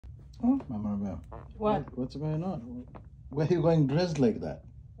Oh, Mama Bear. What? What's going on? Where are you going dressed like that?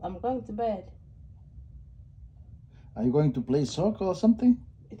 I'm going to bed. Are you going to play soccer or something?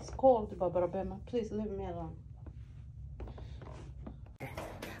 It's cold, Barbara Bema. Please leave me alone.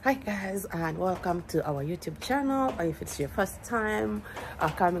 Hi guys, and welcome to our YouTube channel. If it's your first time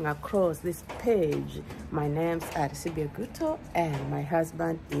coming across this page, my name's Aristide Guto and my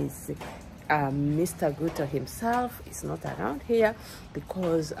husband is Mr. Guto himself. Is not around here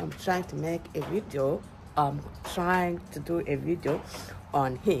because I'm trying to make a video. I'm trying to do a video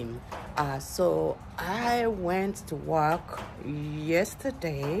on him. So I went to work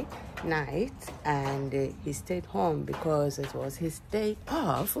yesterday night and he stayed home because it was his day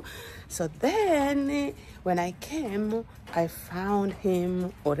off. So then when I came, I found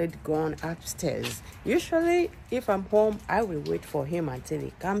him already gone upstairs. Usually if I'm home, I will wait for him until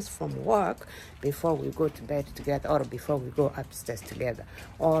he comes from work before we go to bed together or before we go upstairs together,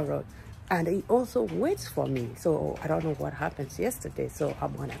 and he also waits for me. So I don't know what happens yesterday. So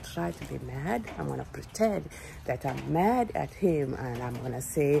I'm gonna try to be mad. I'm gonna pretend that I'm mad at him and I'm gonna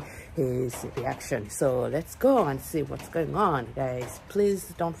say his reaction. So let's go and see what's going on, guys.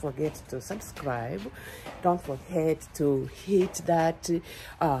 Please don't forget to subscribe. Don't forget to hit that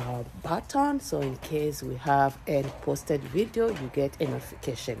button so in case we have a posted video, you get a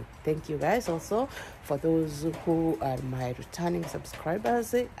notification. Thank you guys also for those who are my returning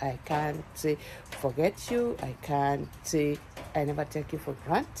subscribers. I can't forget you. I never take you for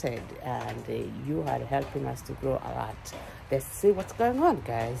granted, and you are helping us to grow a lot. Let's see what's going on,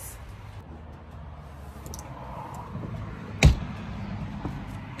 guys.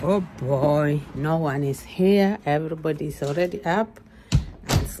 Oh boy, no one is here. Everybody's already up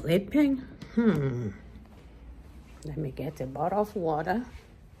and sleeping. Let me get a bottle of water.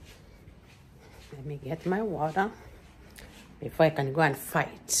 Let me get my water before I can go and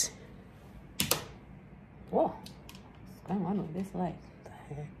fight. Whoa, what's going on with this light?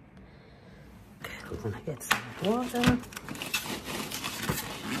 Okay, we're gonna get some water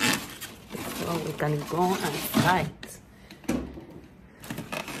before we can go and fight.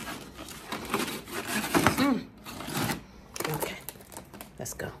 Okay,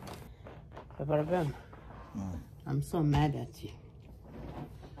 let's go. I'm so mad at you.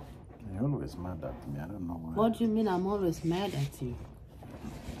 You're always mad at me. I don't know why. What do you mean I'm always mad at you?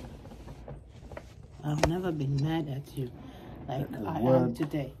 I've never been mad at you like I am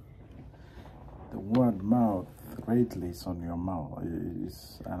today. The word mouth greatly is on your mouth.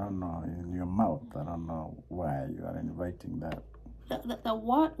 I don't know, in your mouth. I don't know why you are inviting that. The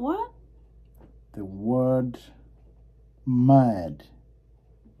what? What? The word mad.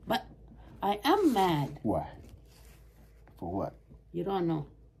 But I am mad. Why? For what? You don't know.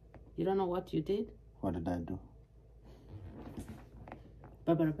 You don't know what you did? What did I do?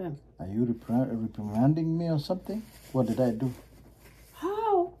 Are you reprimanding me or something? What did I do?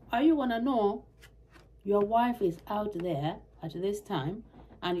 How are you gonna know your wife is out there at this time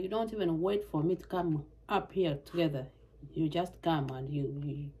and you don't even wait for me to come up here together? You just come and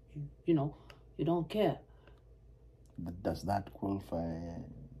you know, you don't care. Does that qualify,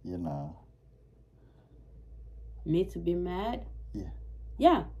 me to be mad? Yeah.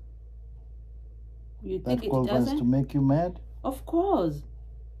 Yeah. You think that it doesn't? That to make you mad? Of course.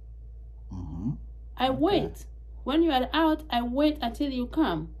 I wait. When you are out, I wait until you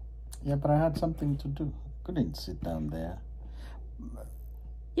come. Yeah, but I had something to do. Couldn't sit down there.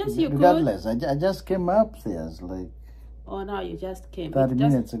 Yes, you Regardless, I just came upstairs like... Oh, no, you just came. 30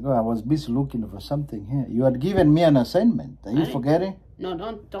 minutes ago. I was busy looking for something here. You had given me an assignment. Are you forgetting? No,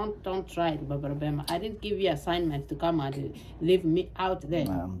 don't try it, Barbara Bema. I didn't give you assignment to come and leave me out there.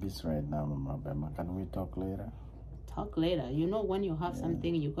 No, I'm busy right now, Mama Bema. Can we talk later? Talk later. You know, when you have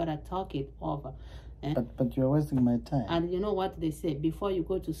something, you gotta talk it over. But you're wasting my time. And you know what they say? Before you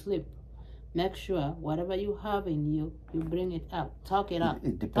go to sleep, make sure whatever you have in you, you bring it out. Talk it up.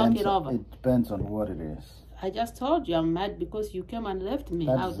 It depends. Talk it over. It depends on what it is. I just told you I'm mad because you came and left me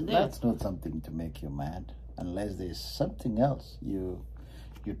out there. That's not something to make you mad, unless there's something else you're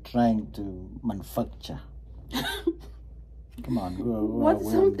trying to manufacture. Come on, go.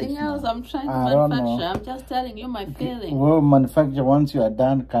 What's something else I'm trying to manufacture? I'm just telling you my feeling. Well, manufacture. Once you are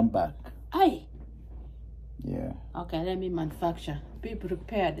done, come back. Aye. Yeah. Okay, let me manufacture. Be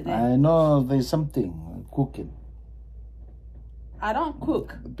prepared then. I know there's something cooking. I don't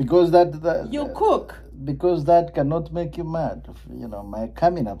cook. Because that you cook. Because that cannot make you mad. You know, my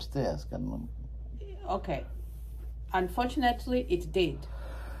coming upstairs cannot. Okay. Unfortunately, it did.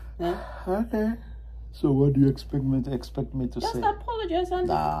 Huh? Okay. So what do you expect me to say? Just apologize and...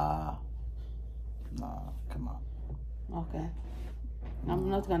 Nah, come on. Okay. I'm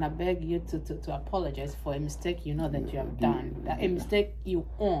not gonna beg you to apologize for a mistake you know that you have done. A mistake you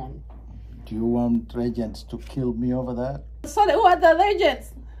own. Do you want regents to kill me over that? Sorry, who are the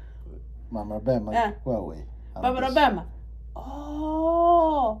regents? Mama Bema, Yeah. well, wait. Baba Obama.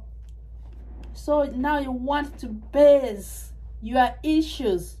 Oh, so now you want to base your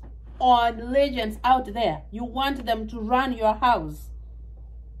issues on legends out there. You want them to run your house.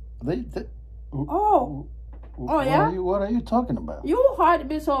 Oh, yeah? What are you talking about? You heard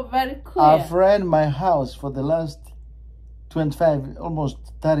me so very clear. I've ran my house for the last 25, almost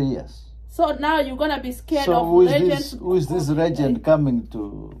 30 years. So now you're going to be scared So of legends. who is this regent coming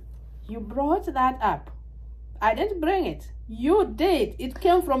to? You brought that up. I didn't bring it. You did. It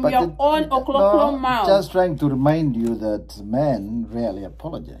came from But your own Oklahoma mouth. Just trying to remind you that men rarely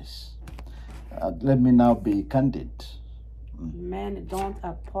apologize. Let me now be candid. Men don't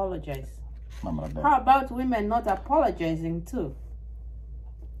apologize. Mama Bema. How about women not apologizing too?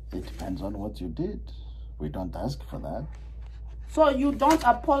 It depends on what you did. We don't ask for that. So you don't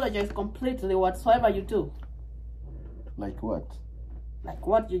apologize completely whatsoever you do? Like what? Like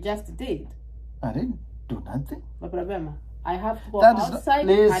what you just did? I didn't do nothing. Baba Bema, I have to go That is not- outside and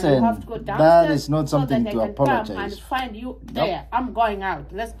listen, you have to go downstairs. that is not something so that to I can apologize come and for. find you there. I'm going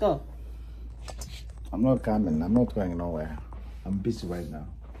out. Let's go. I'm not coming. I'm not going nowhere. I'm busy right now.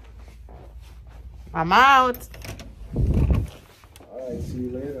 I'm out. All right, see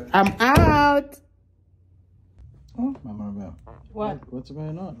you later. I'm out. Oh, Mama Bema. What? What's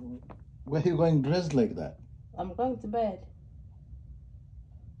going on? Where are you going dressed like that? I'm going to bed.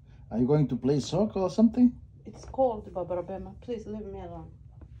 Are you going to play soccer or something? It's cold, Baba Bema. Please leave me alone.